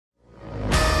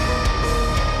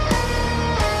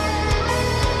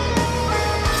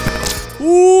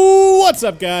What's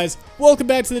up, guys? Welcome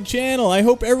back to the channel. I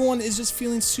hope everyone is just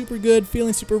feeling super good,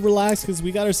 feeling super relaxed, because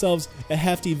we got ourselves a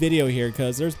hefty video here,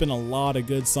 because there's been a lot of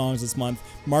good songs this month.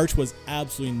 March was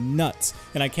absolutely nuts,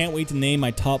 and I can't wait to name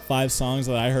my top 5 songs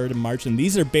that I heard in March, and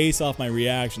these are based off my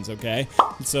reactions, okay?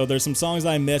 So there's some songs that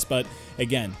I missed, but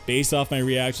again, based off my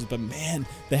reactions. But man,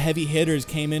 the heavy hitters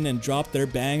came in and dropped their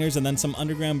bangers, and then some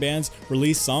underground bands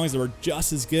released songs that were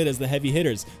just as good as the heavy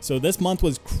hitters. So this month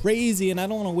was crazy, and I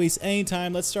don't want to waste any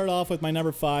time. Let's start off with my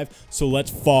number 5, so let's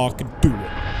fucking do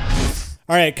it.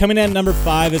 Alright, coming in at number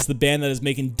 5 is the band that is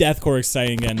making deathcore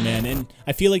exciting again, man. And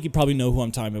I feel like you probably know who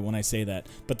I'm talking about when I say that.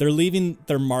 But they're leaving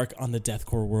their mark on the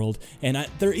deathcore world. And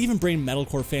they're even bringing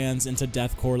metalcore fans into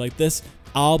deathcore. Like, this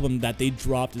album that they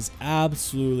dropped is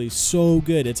absolutely so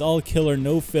good. It's all killer,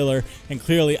 no filler. And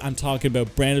clearly, I'm talking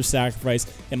about Brand of Sacrifice.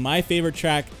 And my favorite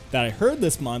track that I heard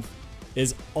this month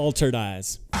is Altered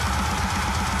Eyes.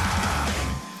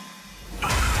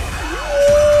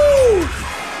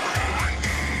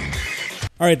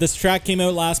 Alright, this track came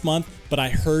out last month, but I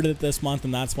heard it this month,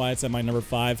 and that's why it's at my number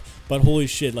 5. But holy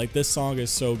shit, like, this song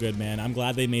is so good, man. I'm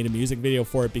glad they made a music video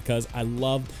for it, because I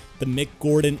love the Mick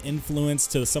Gordon influence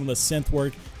to some of the synth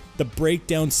work. The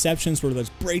breakdown sections where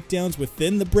there's breakdowns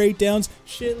within the breakdowns.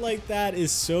 Shit like that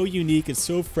is so unique, it's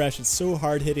so fresh, it's so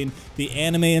hard-hitting. The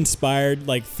anime-inspired,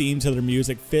 like, theme to their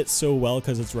music fits so well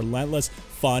because it's relentless,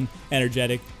 fun,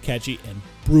 energetic, catchy, and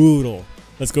brutal.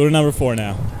 Let's go to number 4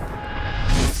 now.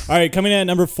 Alright, coming in at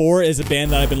number 4 is a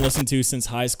band that I've been listening to since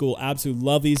high school. Absolutely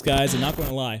love these guys, and not going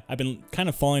to lie, I've been kind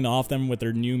of falling off them with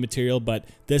their new material, but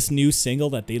this new single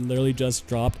that they literally just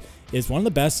dropped is one of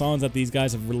the best songs that these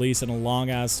guys have released in a long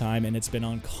ass time, and it's been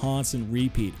on constant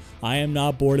repeat. I am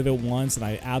not bored of it once, and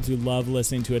I absolutely love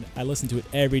listening to it. I listen to it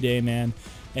every day, man,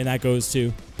 and that goes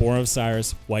to Born of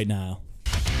Cyrus, White Nile.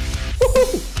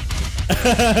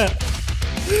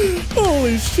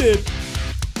 Holy shit.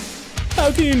 How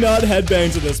can you not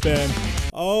headbang to this band?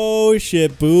 Oh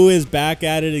shit, Boo is back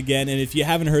at it again, and if you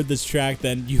haven't heard this track,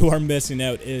 then you are missing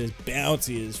out. It is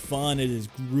bouncy, it is fun, it is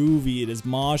groovy, it is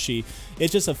moshy.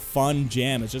 It's just a fun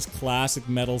jam. It's just classic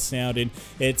metal sounding.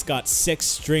 It's got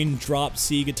 6-string drop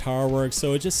C guitar work,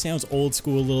 so it just sounds old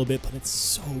school a little bit, but it's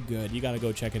so good. You gotta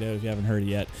go check it out if you haven't heard it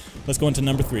yet. Let's go into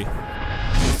number 3.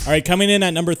 Alright, coming in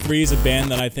at number 3 is a band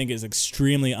that I think is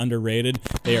extremely underrated.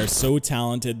 They are so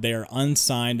talented, they are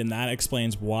unsigned, and that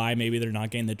explains why maybe they're not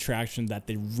getting the traction that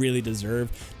they really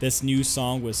deserve. This new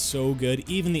song was so good.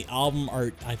 Even the album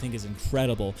art, I think, is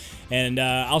incredible. And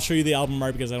I'll show you the album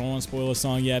art because I don't want to spoil a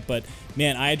song yet, but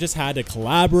man, I just had to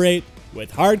collaborate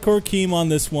with Hardcore Keem on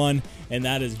this one, and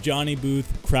that is Johnny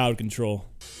Booth, Crowd Control.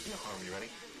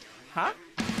 Huh?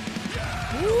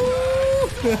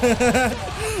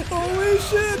 Holy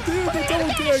shit, dude, the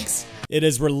double kicks. It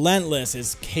is relentless,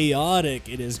 it's chaotic,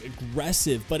 it is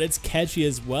aggressive, but it's catchy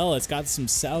as well. It's got some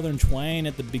southern twang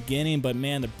at the beginning, but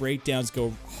man, the breakdowns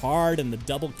go hard, and the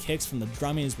double kicks from the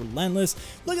drumming is relentless.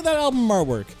 Look at that album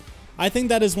artwork. I think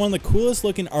that is one of the coolest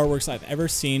looking artworks I've ever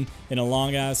seen in a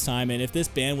long ass time, and if this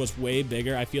band was way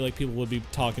bigger, I feel like people would be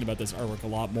talking about this artwork a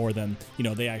lot more than, you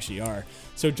know, they actually are.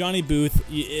 So Johnny Booth,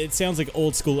 it sounds like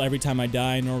old school Every Time I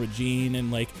Die, Norma Jean,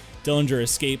 and like Dillinger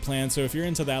Escape Plan. So if you're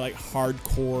into that like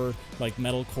hardcore, like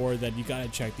metalcore, then you gotta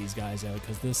check these guys out,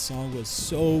 because this song was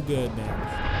so good,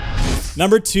 man.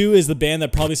 Number 2 is the band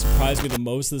that probably surprised me the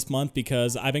most this month,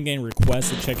 because I've been getting requests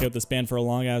to check out this band for a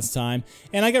long ass time,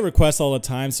 and I get requests all the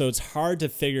time, so it's hard to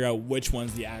figure out which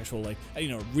one's the actual, like, you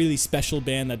know, really special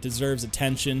band that deserves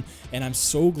attention. And I'm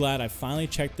so glad I finally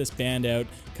checked this band out,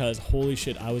 because holy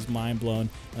shit, I was mind blown,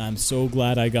 and I'm so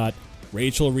glad I got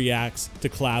Rachel Reacts to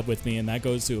collab with me, and that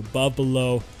goes to Above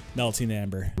Below, Melting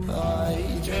Amber.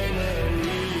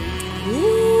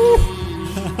 Ooh.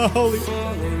 Holy.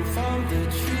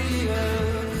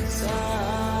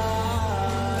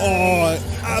 Oh, I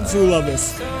absolutely love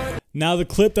this. Now, the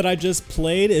clip that I just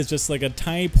played is just like a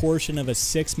tiny portion of a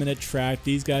 6-minute track.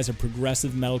 These guys are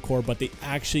progressive metalcore, but they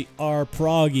actually are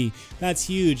proggy. That's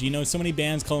huge. You know, so many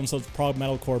bands call themselves prog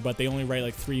metalcore, but they only write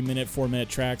like 3-minute, 4-minute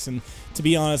tracks. And to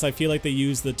be honest, I feel like they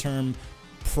use the term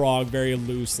prog very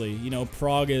loosely. You know,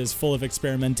 prog is full of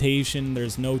experimentation.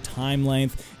 There's no time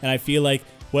length. And I feel like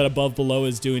what Above Below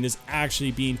is doing is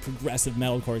actually being progressive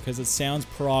metalcore, because it sounds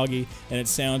proggy and it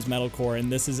sounds metalcore, and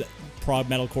this is prog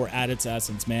metalcore at its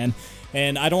essence, man.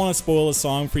 And I don't want to spoil a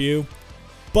song for you,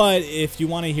 but if you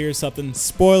want to hear something,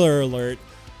 spoiler alert,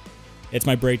 it's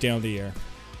my breakdown of the year.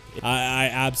 I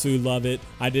absolutely love it.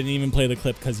 I didn't even play the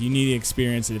clip because you need to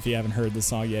experience it if you haven't heard the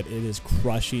song yet. It is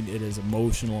crushing, it is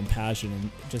emotional and passionate,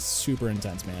 and just super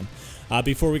intense, man.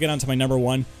 Before we get on to my number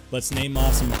 1, let's name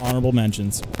off some honorable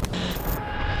mentions.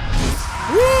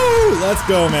 Woo! Let's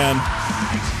go, man.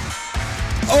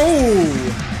 Oh!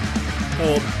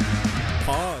 Oh,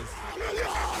 pause.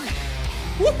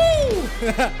 Woohoo!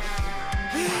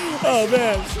 Oh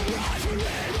man.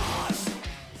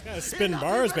 This guy's spinning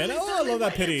bars, man. Oh, I love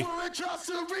that pity. Woo.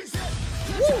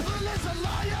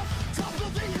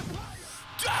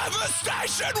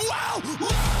 Devastation, wow!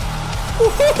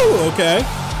 Woohoo! Okay.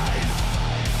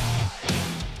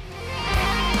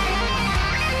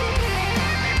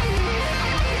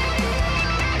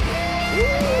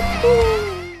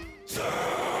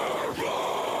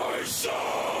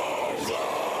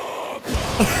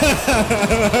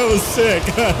 That was sick.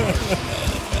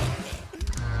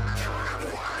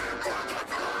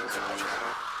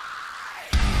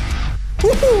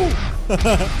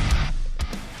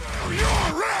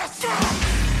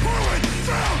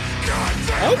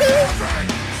 Okay.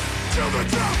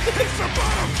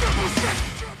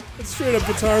 It's straight up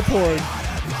guitar porn.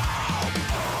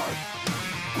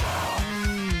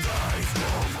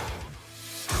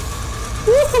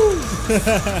 Woohoo!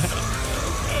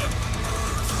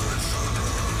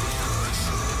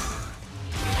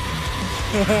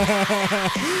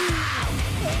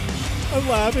 I'm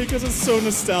laughing because it's so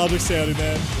nostalgic sounding,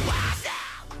 man.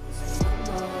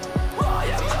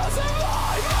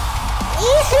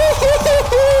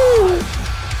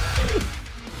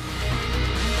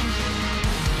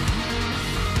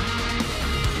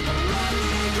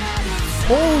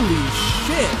 Holy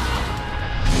shit!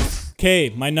 Okay,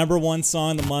 my #1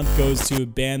 song of the month goes to a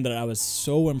band that I was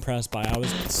so impressed by. I was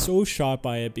so shocked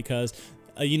by it because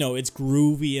you know, it's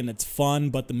groovy and it's fun,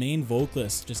 but the main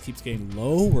vocalist just keeps getting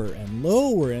lower and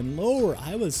lower and lower.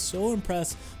 I was so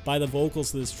impressed by the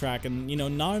vocals of this track, and you know,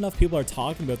 not enough people are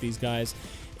talking about these guys.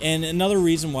 And another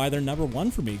reason why they're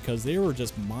 #1 for me, because they were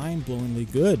just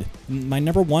mind-blowingly good. My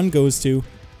 #1 goes to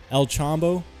El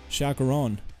Chombo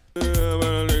Chacaron.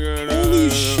 Holy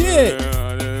shit!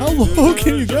 How low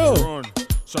can you go?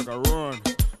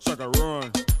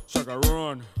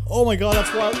 Oh my god,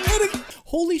 that's wild.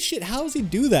 Holy shit, how does he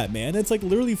do that, man? It's like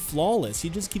literally flawless. He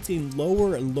just keeps getting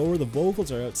lower and lower. The vocals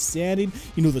are outstanding.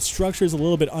 You know, the structure is a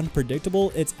little bit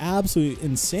unpredictable. It's absolutely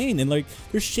insane. And like,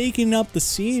 they're shaking up the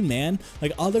scene, man.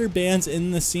 Like, other bands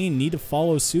in the scene need to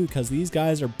follow suit because these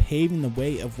guys are paving the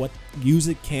way of what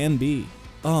music can be.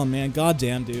 Oh man,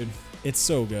 goddamn, dude. It's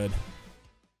so good.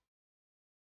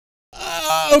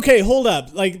 Okay, hold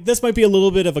up. Like, this might be a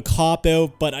little bit of a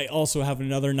cop-out, but I also have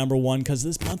another #1 because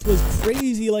this month was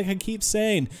crazy, like I keep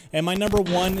saying. And my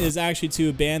 #1 is actually to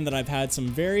a band that I've had some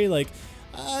very, like,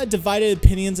 divided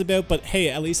opinions about, but hey,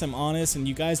 at least I'm honest, and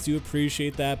you guys do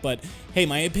appreciate that. But hey,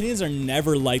 my opinions are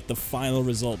never like the final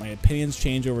result. My opinions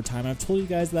change over time. I've told you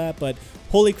guys that, but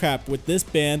holy crap, with this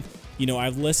band, you know,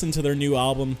 I've listened to their new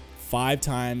album 5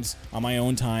 times on my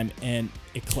own time, and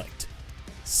it clicked.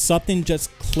 Something just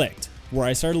clicked, where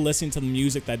I started listening to the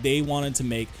music that they wanted to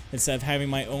make instead of having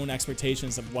my own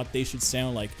expectations of what they should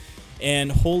sound like. And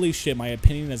holy shit, my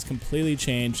opinion has completely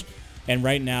changed. And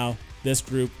right now, this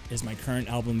group is my current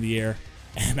album of the year.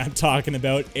 And I'm talking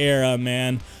about Era,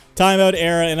 man. Talking about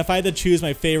Era, and if I had to choose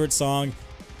my favorite song,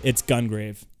 it's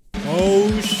Gungrave.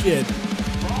 Oh shit.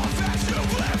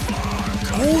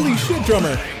 Holy shit,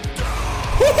 drummer.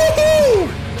 Woo-hoo-hoo!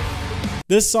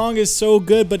 This song is so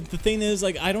good, but the thing is,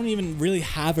 like, I don't even really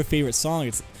have a favorite song.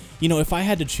 It's, you know, if I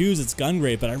had to choose, it's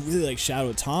Gungrave, but I really like Shadow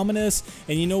Autonomous,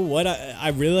 and you know what? I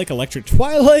really like Electric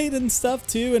Twilight and stuff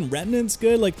too, and Remnant's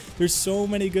good. Like, there's so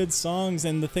many good songs,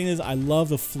 and the thing is, I love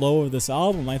the flow of this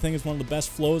album. I think it's one of the best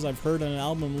flows I've heard on an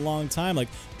album in a long time. Like,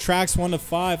 tracks 1 to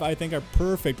 5, I think are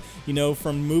perfect, you know,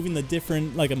 from moving the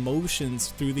different, like,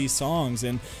 emotions through these songs.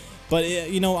 And but,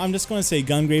 you know, I'm just going to say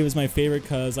Gungrave is my favorite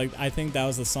because, like, I think that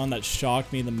was the song that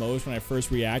shocked me the most when I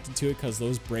first reacted to it, because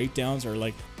those breakdowns are,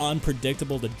 like,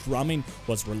 unpredictable. The drumming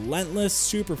was relentless,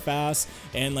 super fast,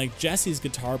 and, like, Jesse's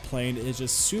guitar playing is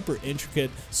just super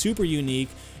intricate, super unique,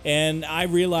 and I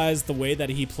realized the way that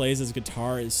he plays his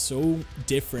guitar is so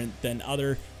different than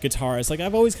other guitarists. Like,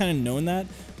 I've always kind of known that,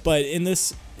 but in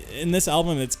this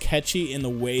album, it's catchy in the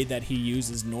way that he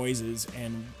uses noises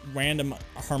and random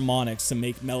harmonics to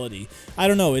make melody. I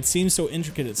don't know, it seems so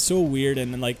intricate, it's so weird,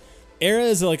 and then, like, Era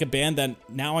is like a band that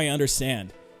now I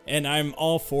understand, and I'm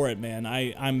all for it, man.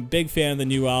 I'm a big fan of the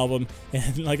new album,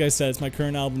 and like I said, it's my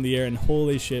current album of the year, and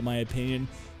holy shit, my opinion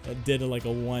did like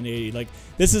a 180. Like,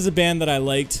 this is a band that I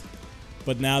liked,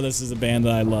 but now this is a band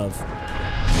that I love.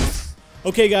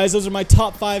 Okay guys, those are my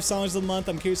top 5 songs of the month.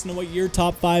 I'm curious to know what your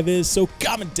top 5 is, so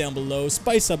comment down below,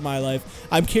 spice up my life.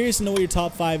 I'm curious to know what your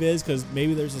top 5 is, because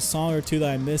maybe there's a song or two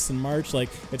that I missed in March. Like,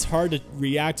 it's hard to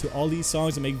react to all these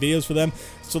songs and make videos for them.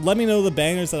 So let me know the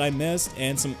bangers that I missed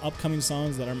and some upcoming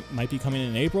songs that might be coming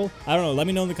in April. I don't know, let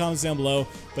me know in the comments down below.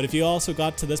 But if you also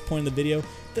got to this point in the video,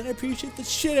 then I appreciate the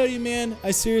shit out of you, man.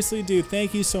 I seriously do.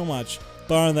 Thank you so much.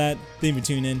 But on that, thank you for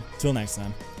tuning in. Till next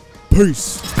time.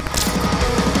 Peace.